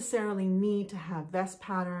don't necessarily need to have vest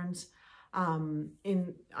patterns.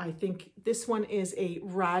 I think this one is a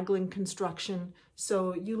raglan construction.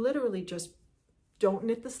 So you literally just don't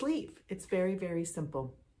knit the sleeve. It's very, very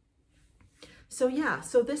simple. So yeah,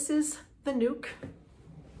 so this is the Nuuk.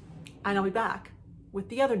 and I'll be back with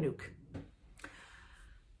the other Nuuk.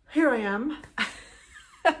 Here I am.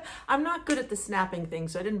 I'm not good at the snapping thing,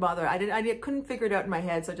 so I didn't bother. I couldn't figure it out in my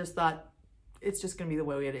head, so I just thought it's just gonna be the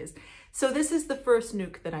way it is. So this is the first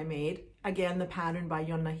Nuuk that I made. Again, the pattern by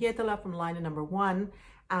Jonna Hietala from line number 1.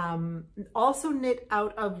 Also knit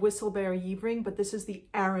out of Whistlebear Yivering, but this is the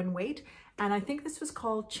Aran weight, and I think this was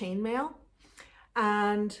called Chainmail.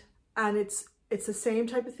 And it's the same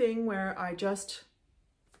type of thing where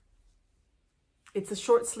it's a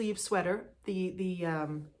short sleeve sweater,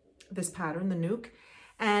 this pattern, the Nuuk,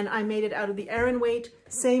 and I made it out of the Aran weight,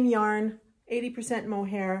 same yarn, 80%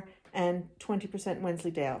 mohair and 20%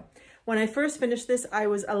 Wensleydale. When I first finished this, I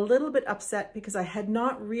was a little bit upset because I had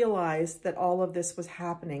not realized that all of this was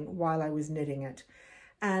happening while I was knitting it.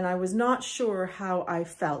 And I was not sure how I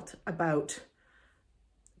felt about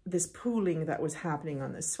this pooling that was happening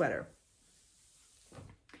on this sweater.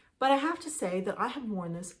 But I have to say that I have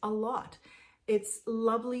worn this a lot. It's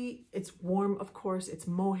lovely, it's warm, of course, it's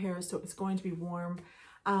mohair, so it's going to be warm.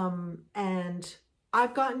 And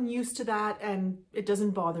I've gotten used to that and it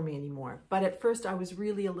doesn't bother me anymore. But at first I was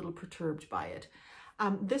really a little perturbed by it.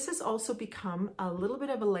 This has also become a little bit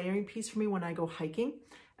of a layering piece for me when I go hiking,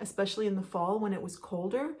 especially in the fall when it was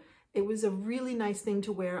colder. It was a really nice thing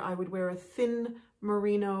to wear. I would wear a thin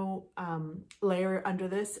merino layer under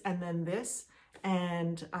this and then this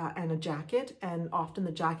and a jacket, and often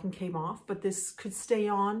the jacket came off, but this could stay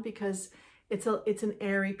on because it's an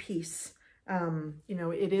airy piece. You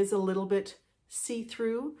know, it is a little bit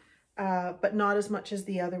see-through, but not as much as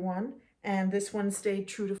the other one, and this one stayed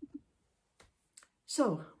true to.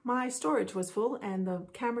 So my storage was full and the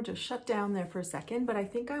camera just shut down there for a second, but I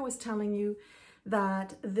think I was telling you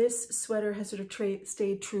that this sweater has sort of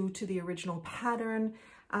stayed true to the original pattern,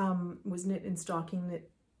 was knit in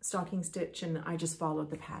stocking stitch, and I just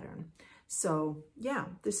followed the pattern. So yeah,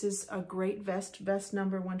 this is a great vest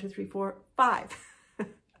number 1, 2, 3, 4, 5.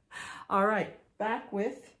 All right, back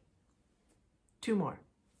with 2 more.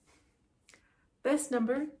 Vest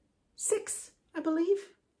number 6, I believe.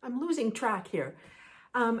 I'm losing track here.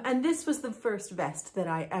 And this was the first vest that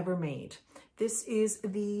I ever made. This is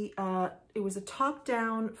it was a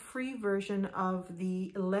top-down free version of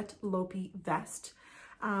the Lett Lopi vest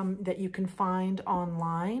that you can find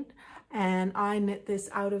online. And I knit this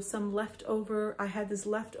out of some leftover, I had this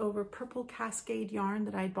leftover purple cascade yarn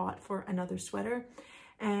that I bought for another sweater.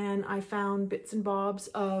 And I found bits and bobs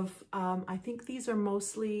of, I think these are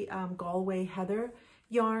mostly Galway heather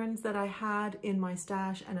yarns that I had in my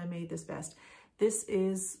stash, and I made this vest. This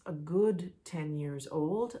is a good 10 years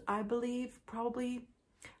old, I believe, probably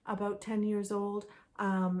about 10 years old.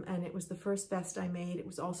 And it was the first vest I made. It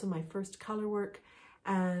was also my first color work,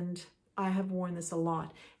 and I have worn this a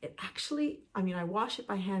lot. It actually, I mean, I wash it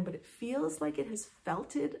by hand, but it feels like it has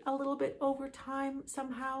felted a little bit over time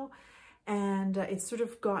somehow. And it's sort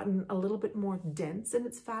of gotten a little bit more dense in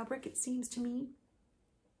its fabric, it seems to me.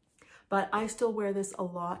 But I still wear this a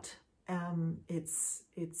lot. It's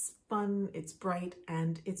fun, it's bright,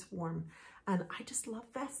 and it's warm. And I just love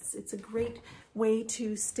vests. It's a great way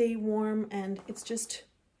to stay warm, and it's just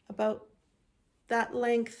about that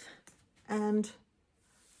length, and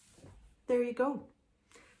there you go.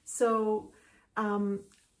 So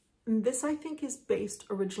this, I think, is based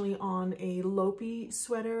originally on a Lopi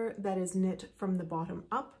sweater that is knit from the bottom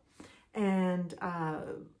up, and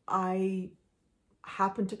I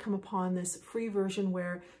happened to come upon this free version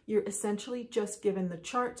where you're essentially just given the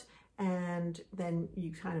chart and then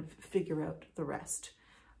you kind of figure out the rest.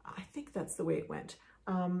 I think that's the way it went.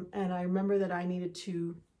 And I remember that I needed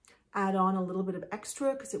to add on a little bit of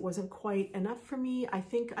extra because it wasn't quite enough for me. I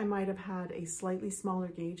think I might have had a slightly smaller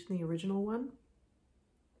gauge than the original one.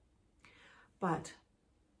 But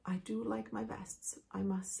I do like my vests, I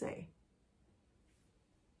must say.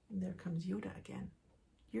 And there comes Yoda again.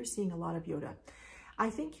 You're seeing a lot of Yoda. I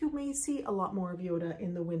think you may see a lot more of Yoda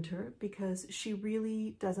in the winter because she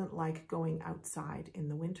really doesn't like going outside in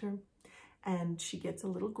the winter, and she gets a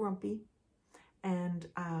little grumpy, and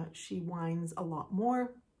she whines a lot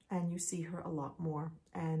more, and you see her a lot more.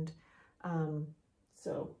 And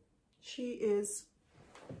so she is,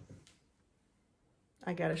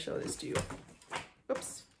 I gotta show this to you.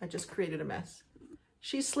 Oops, I just created a mess.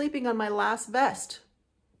 She's sleeping on my last vest.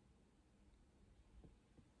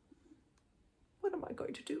 What am I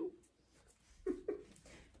going to do?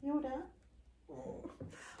 Yoda? Oh.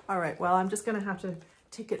 All right, well, I'm just gonna have to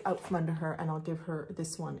take it out from under her, and I'll give her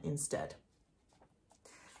this one instead.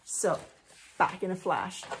 So, back in a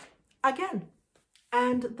flash again.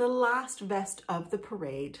 And the last vest of the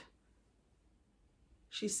parade.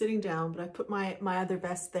 She's sitting down, but I put my other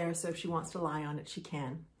vest there, so if she wants to lie on it, she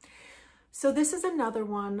can. So this is another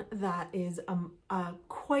one that is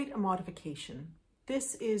quite a modification.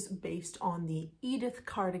 This is based on the Edith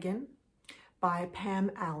cardigan by Pam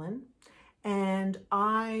Allen, and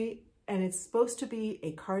it's supposed to be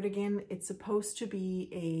a cardigan. It's supposed to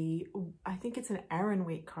be I think it's an Aran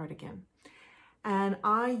weight cardigan, and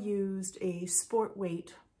I used a sport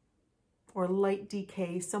weight or light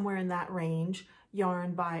DK, somewhere in that range,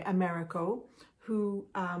 yarn by Americo, who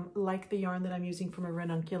like the yarn that I'm using from a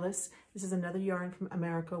Ranunculus. This is another yarn from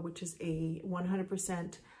Americo, which is a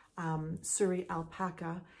 100% Surrey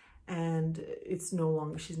alpaca, and she's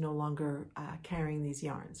no longer carrying these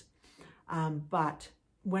yarns. But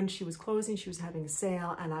when she was closing, she was having a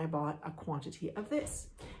sale, and I bought a quantity of this.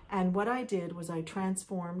 And what I did was I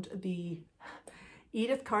transformed the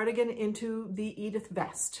Edith cardigan into the Edith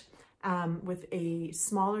vest. With a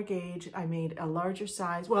smaller gauge, I made a larger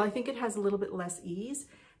size. Well, I think it has a little bit less ease.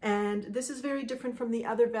 And this is very different from the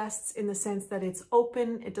other vests in the sense that it's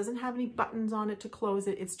open. It doesn't have any buttons on it to close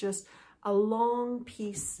it. It's just a long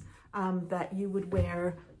piece that you would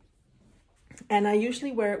wear. And I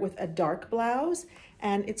usually wear it with a dark blouse,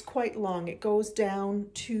 and it's quite long. It goes down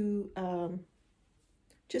to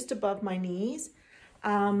just above my knees.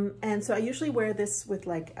 And so I usually wear this with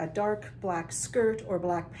like a dark black skirt or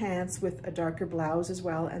black pants with a darker blouse as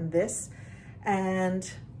well, and this.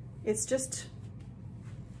 And it's just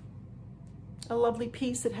a lovely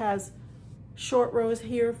piece. It has short rows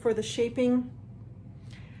here for the shaping.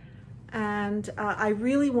 And I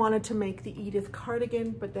really wanted to make the Edith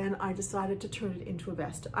cardigan, but then I decided to turn it into a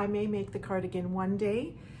vest. I may make the cardigan one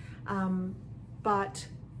day, but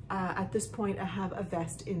at this point I have a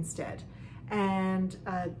vest instead. And,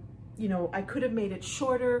 you know, I could have made it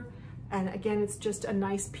shorter. And again, it's just a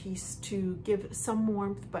nice piece to give some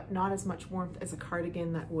warmth, but not as much warmth as a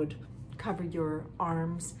cardigan that would cover your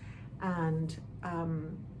arms. And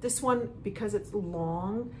this one, because it's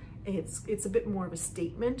long, it's a bit more of a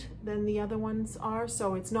statement than the other ones are.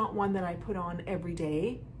 So it's not one that I put on every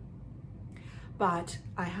day, but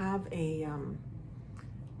I have a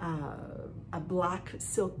black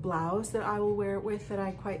silk blouse that I will wear it with that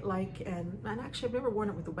I quite like. And actually I've never worn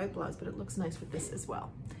it with a white blouse, but it looks nice with this as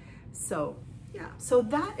well. So yeah, so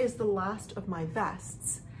that is the last of my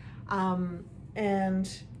vests. And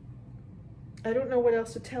I don't know what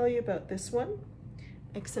else to tell you about this one,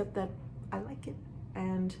 except that I like it.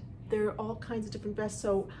 And there are all kinds of different vests.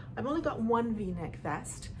 So I've only got one V-neck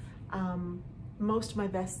vest. Most of my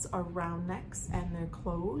vests are round necks and they're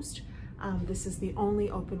closed. This is the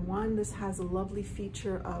only open one. This has a lovely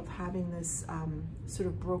feature of having this sort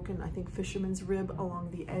of broken, I think, fisherman's rib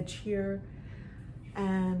along the edge here.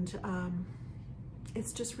 And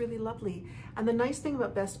it's just really lovely. And the nice thing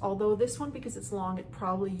about vest, although this one, because it's long, it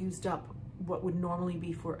probably used up what would normally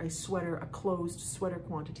be for a sweater, a closed sweater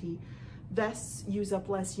quantity. Vests use up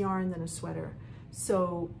less yarn than a sweater.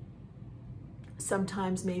 So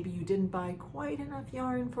sometimes maybe you didn't buy quite enough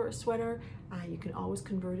yarn for a sweater. You can always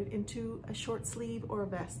convert it into a short sleeve or a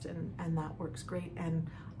vest, and that works great. And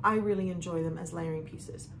I really enjoy them as layering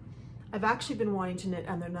pieces. I've actually been wanting to knit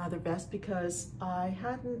another vest because I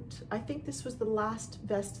think this was the last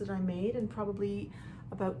vest that I made, and probably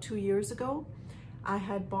about 2 years ago. I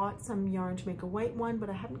had bought some yarn to make a white one, but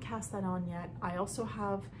I haven't cast that on yet. I also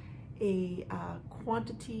have a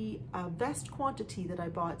vest quantity that I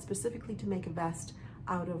bought specifically to make a vest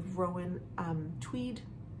out of Rowan tweed,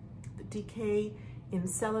 the DK in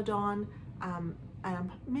Celadon,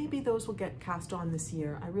 and maybe those will get cast on this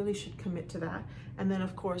year. I really should commit to that. And then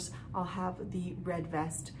of course I'll have the red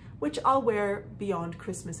vest, which I'll wear beyond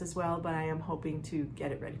Christmas as well, but I am hoping to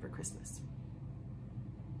get it ready for Christmas.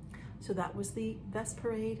 So that was the vest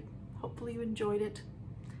parade. Hopefully you enjoyed it.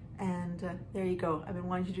 And there you go. I've been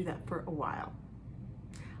wanting to do that for a while.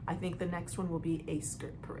 I think the next one will be a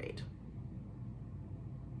skirt parade.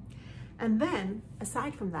 And then,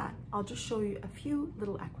 aside from that, I'll just show you a few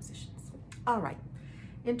little acquisitions. All right.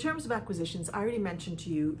 In terms of acquisitions, I already mentioned to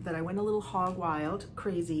you that I went a little hog wild,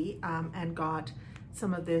 crazy, and got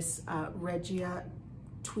some of this Regia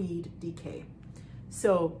tweed DK.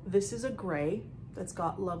 So this is a gray that's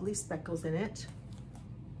got lovely speckles in it.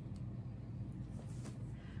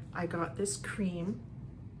 I got this cream,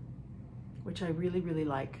 which I really, really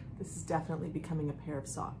like. This is definitely becoming a pair of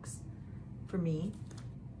socks for me.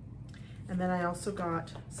 And then I also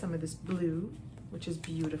got some of this blue, which is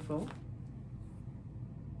beautiful.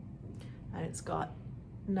 And it's got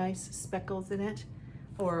nice speckles in it,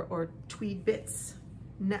 or tweed bits,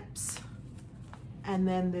 neps. And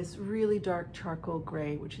then this really dark charcoal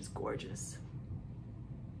gray, which is gorgeous.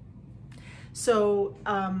 So,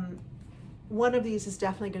 one of these is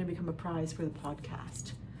definitely going to become a prize for the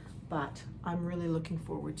podcast, but I'm really looking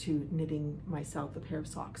forward to knitting myself a pair of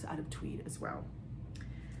socks out of tweed as well.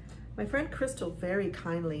 My friend Crystal very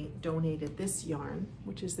kindly donated this yarn,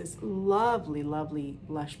 which is this lovely, lovely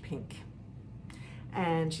blush pink.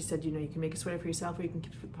 And she said, you know, you can make a sweater for yourself or you can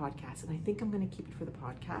keep it for the podcast. And I think I'm going to keep it for the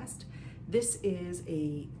podcast. This is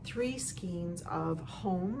a 3 skeins of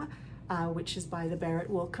Home, which is by the Barrett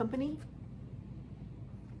Wool Company.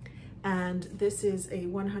 And this is a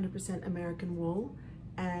 100% American wool,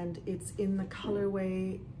 and it's in the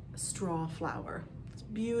colorway Straw Flower. It's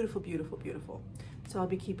beautiful, beautiful, beautiful. So I'll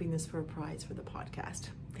be keeping this for a prize for the podcast.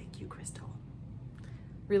 Thank you, Crystal.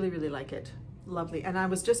 Really, really like it. Lovely. And I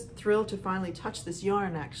was just thrilled to finally touch this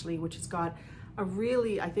yarn, actually, which has got a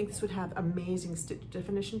really, I think this would have amazing stitch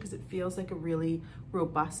definition because it feels like a really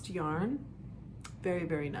robust yarn. Very,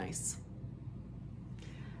 very nice.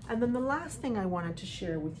 And then the last thing I wanted to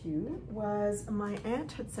share with you was my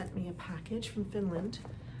aunt had sent me a package from Finland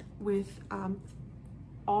with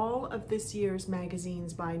all of this year's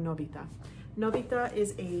magazines by Novita. Novita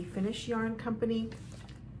is a Finnish yarn company.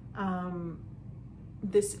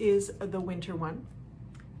 This is the winter one,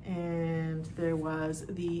 and there was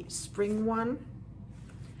the spring one,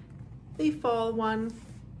 the fall one,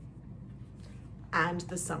 and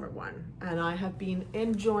the summer one. And I have been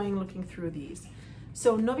enjoying looking through these.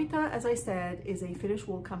 So Novita, as I said, is a Finnish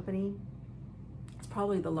wool company. It's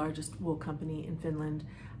probably the largest wool company in Finland.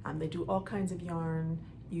 They do all kinds of yarn.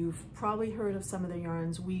 You've probably heard of some of their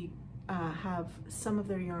yarns. We have some of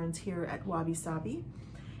their yarns here at Wabi Sabi,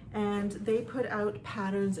 and they put out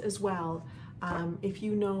patterns as well. If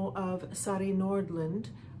you know of Sari Nordlund,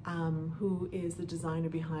 who is the designer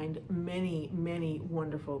behind many, many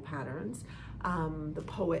wonderful patterns, the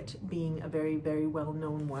poet being a very, very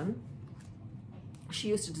well-known one. She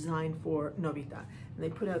used to design for Novita, and they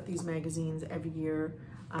put out these magazines every year.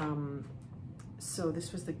 So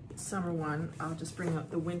this was the summer one. I'll just bring up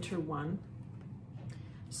the winter one.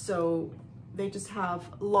 So they just have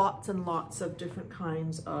lots and lots of different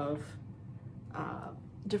kinds of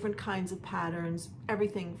patterns,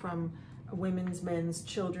 everything from women's, men's,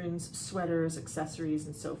 children's, sweaters, accessories,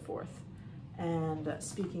 and so forth. And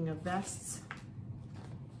speaking of vests,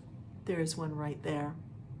 there's one right there.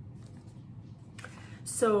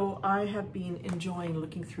 So I have been enjoying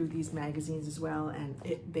looking through these magazines as well, and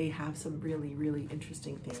they have some really, really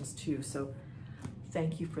interesting things too. So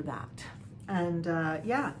thank you for that. And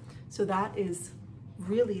yeah, so that is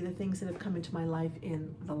really the things that have come into my life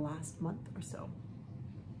in the last month or so.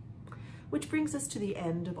 Which brings us to the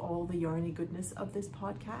end of all the yarny goodness of this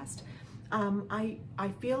podcast. I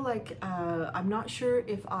feel like I'm not sure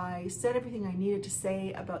if I said everything I needed to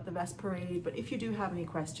say about the Vest Parade, but if you do have any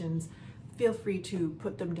questions, feel free to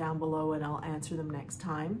put them down below and I'll answer them next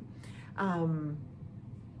time.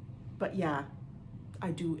 But yeah, I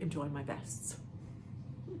do enjoy my vests.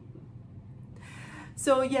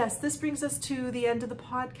 So yes, this brings us to the end of the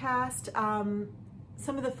podcast.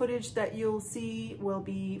 Some of the footage that you'll see will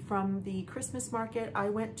be from the Christmas market. I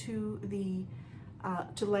went to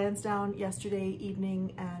Lansdowne yesterday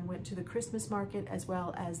evening and went to the Christmas market as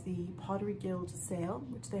well as the Pottery Guild sale,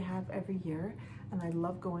 which they have every year. And I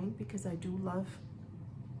love going because I do love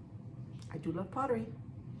pottery.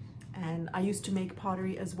 And I used to make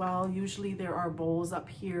pottery as well. Usually there are bowls up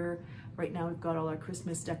here. Right now we've got all our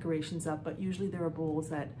Christmas decorations up, but usually there are bowls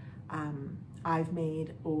that I've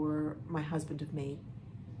made or my husband have made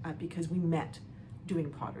because we met doing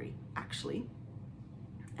pottery actually.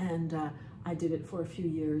 And I did it for a few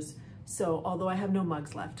years. So although I have no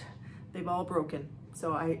mugs left, they've all broken.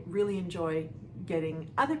 So I really enjoy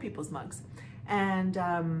getting other people's mugs. And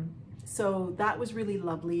so that was really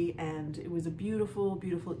lovely, and it was a beautiful,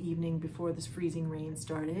 beautiful evening before this freezing rain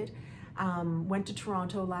started. Went to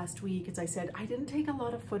Toronto last week. As I said, I didn't take a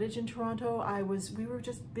lot of footage in Toronto. We were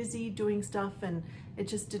just busy doing stuff and it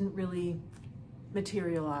just didn't really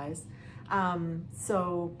materialize.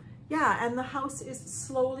 So yeah, and the house is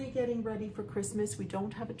slowly getting ready for Christmas. We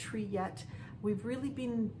don't have a tree yet. We've really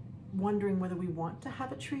been wondering whether we want to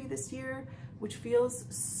have a tree this year, which feels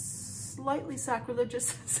slightly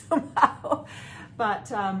sacrilegious somehow,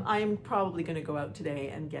 but I'm probably going to go out today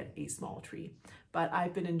and get a small tree. But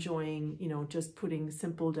I've been enjoying, you know, just putting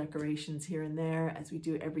simple decorations here and there as we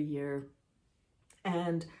do every year.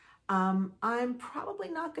 And I'm probably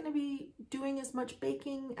not going to be doing as much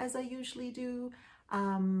baking as I usually do.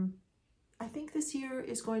 I think this year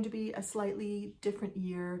is going to be a slightly different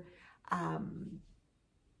year.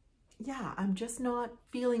 Yeah, I'm just not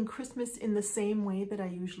feeling Christmas in the same way that I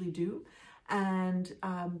usually do, and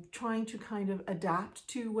trying to kind of adapt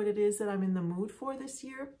to what it is that I'm in the mood for this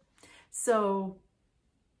year. So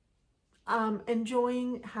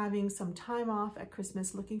enjoying having some time off at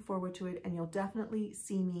Christmas, looking forward to it, and you'll definitely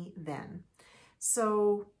see me then.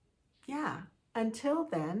 So yeah, until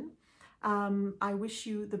then, I wish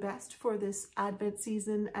you the best for this Advent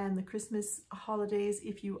season and the Christmas holidays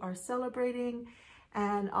if you are celebrating.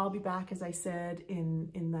 And I'll be back, as I said,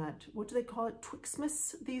 in that, what do they call it,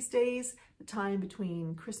 Twixmas these days, the time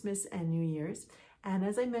between Christmas and New Year's. And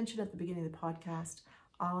as I mentioned at the beginning of the podcast,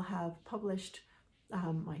 I'll have published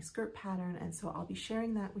my skirt pattern, and so I'll be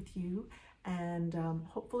sharing that with you, and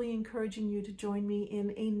hopefully encouraging you to join me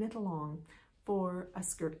in a knit along for a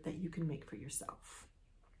skirt that you can make for yourself.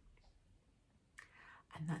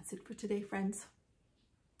 And that's it for today, friends.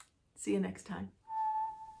 See you next time.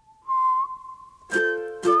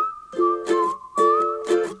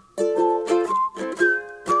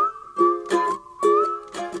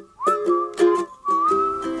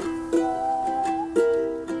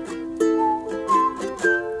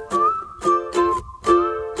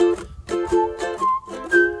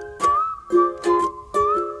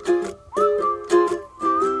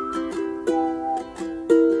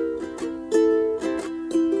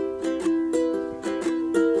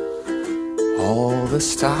 All the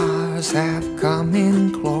stars have come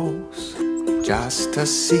in close just to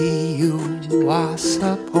see you, I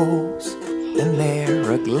suppose, and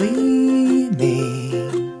they're a-gleaming.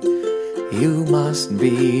 You must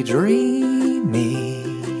be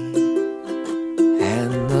dreaming,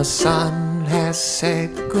 and the sun has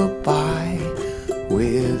said goodbye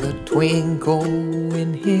with a twinkle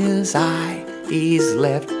in his eye. He's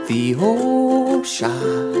left the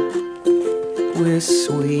ocean with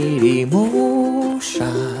sweet emotion.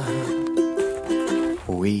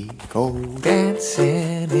 We go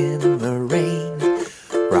dancing in the rain,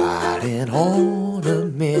 riding on a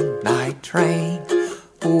midnight train,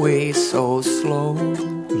 away so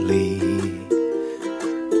slowly.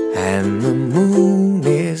 And the moon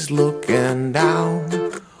is looking down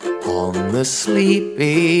on the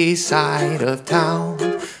sleepy side of town,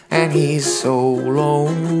 and he's so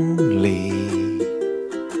lonely.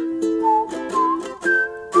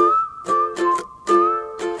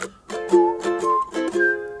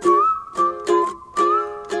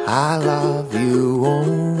 I love you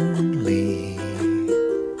only.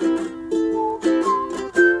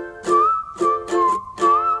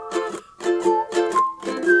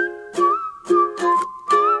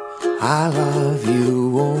 I love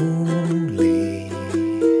you only.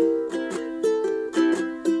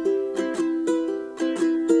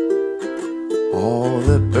 All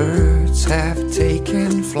the birds have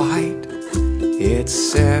taken flight.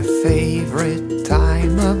 It's their favorite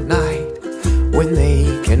time of night, when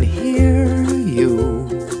they can hear you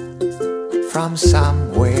from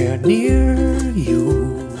somewhere near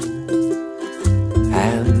you.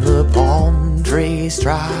 And the palm trees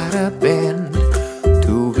try to bend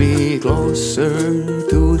to be closer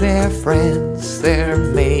to their friends. They're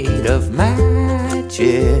made of magic.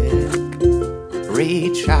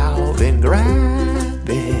 Reach out and grab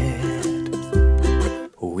it.